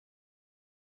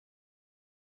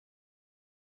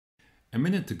A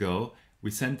minute ago,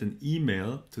 we sent an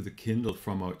email to the Kindle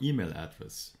from our email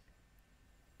address.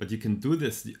 But you can do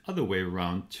this the other way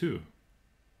around too.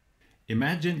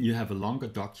 Imagine you have a longer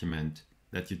document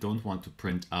that you don't want to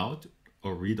print out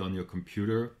or read on your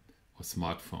computer or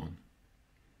smartphone.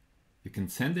 You can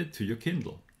send it to your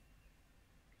Kindle.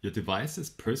 Your device's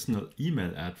personal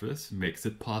email address makes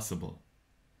it possible.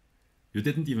 You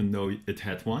didn't even know it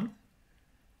had one?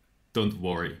 Don't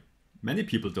worry, many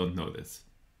people don't know this.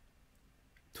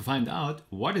 To find out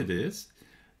what it is,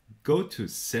 go to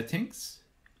Settings,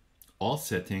 All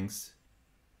Settings,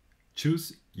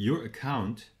 choose Your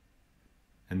Account,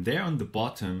 and there on the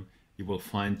bottom you will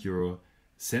find your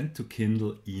Send to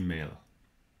Kindle email.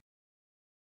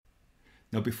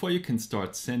 Now before you can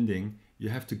start sending, you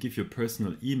have to give your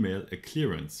personal email a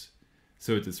clearance,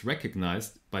 so it is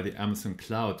recognized by the Amazon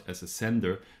cloud as a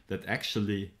sender that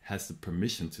actually has the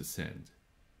permission to send.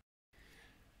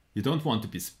 You don't want to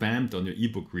be spammed on your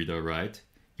ebook reader, right?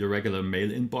 Your regular mail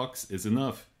inbox is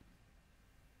enough.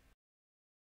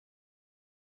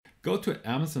 Go to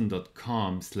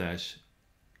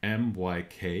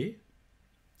amazon.com/myk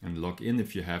and log in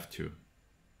if you have to.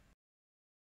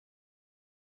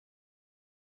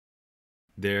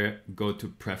 There, go to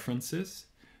Preferences,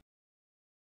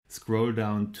 scroll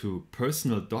down to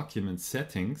Personal Document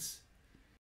Settings.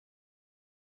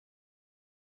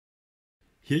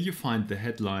 Here you find the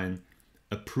headline,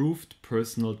 Approved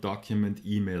Personal Document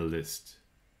Email List.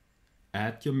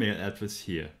 Add your mail address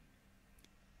here.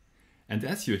 And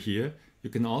as you're here,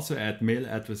 you can also add mail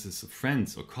addresses of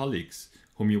friends or colleagues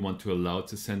whom you want to allow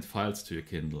to send files to your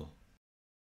Kindle.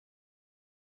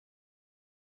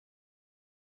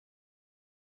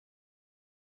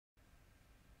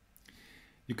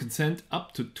 You can send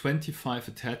up to 25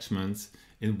 attachments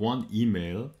in one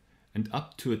email and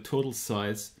up to a total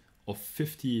size of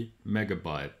 50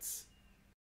 megabytes.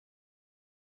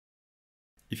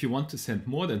 If you want to send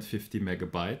more than 50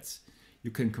 megabytes,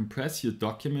 you can compress your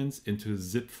documents into a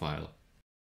zip file.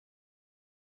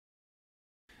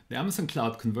 The Amazon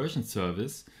Cloud Conversion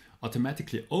Service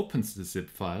automatically opens the zip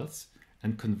files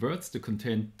and converts the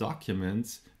contained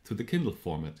documents to the Kindle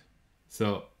format.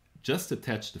 So just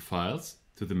attach the files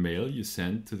to the mail you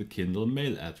send to the Kindle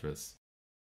mail address.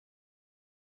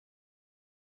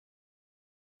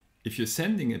 If you're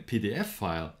sending a PDF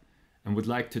file and would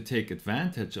like to take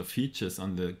advantage of features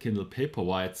on the Kindle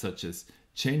Paperwhite such as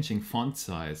changing font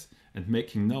size and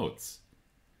making notes,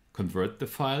 convert the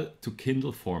file to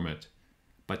Kindle format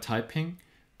by typing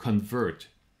 "convert"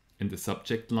 in the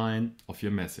subject line of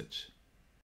your message.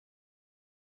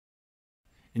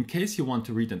 In case you want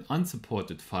to read an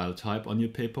unsupported file type on your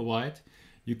Paperwhite,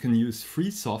 you can use free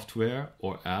software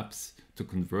or apps to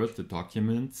convert the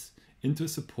documents into a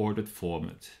supported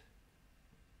format.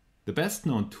 The best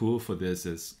known tool for this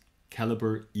is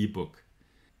Calibre eBook,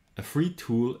 a free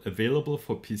tool available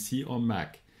for PC or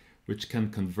Mac, which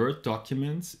can convert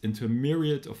documents into a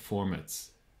myriad of formats.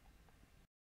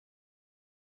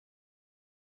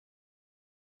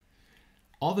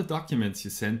 All the documents you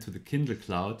send to the Kindle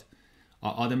Cloud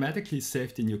are automatically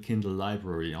saved in your Kindle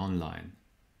library online.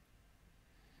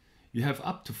 You have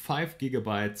up to 5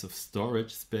 gigabytes of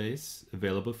storage space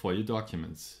available for your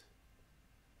documents.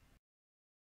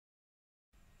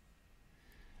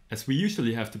 As we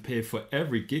usually have to pay for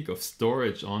every gig of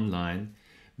storage online,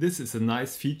 this is a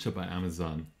nice feature by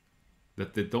Amazon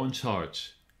that they don't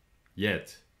charge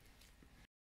yet.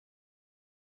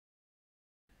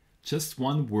 Just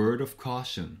one word of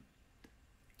caution.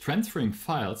 Transferring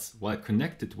files while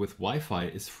connected with Wi-Fi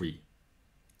is free.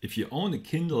 If you own a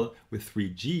Kindle with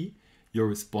 3G, you're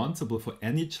responsible for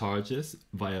any charges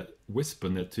via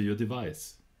Whispernet to your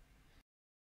device.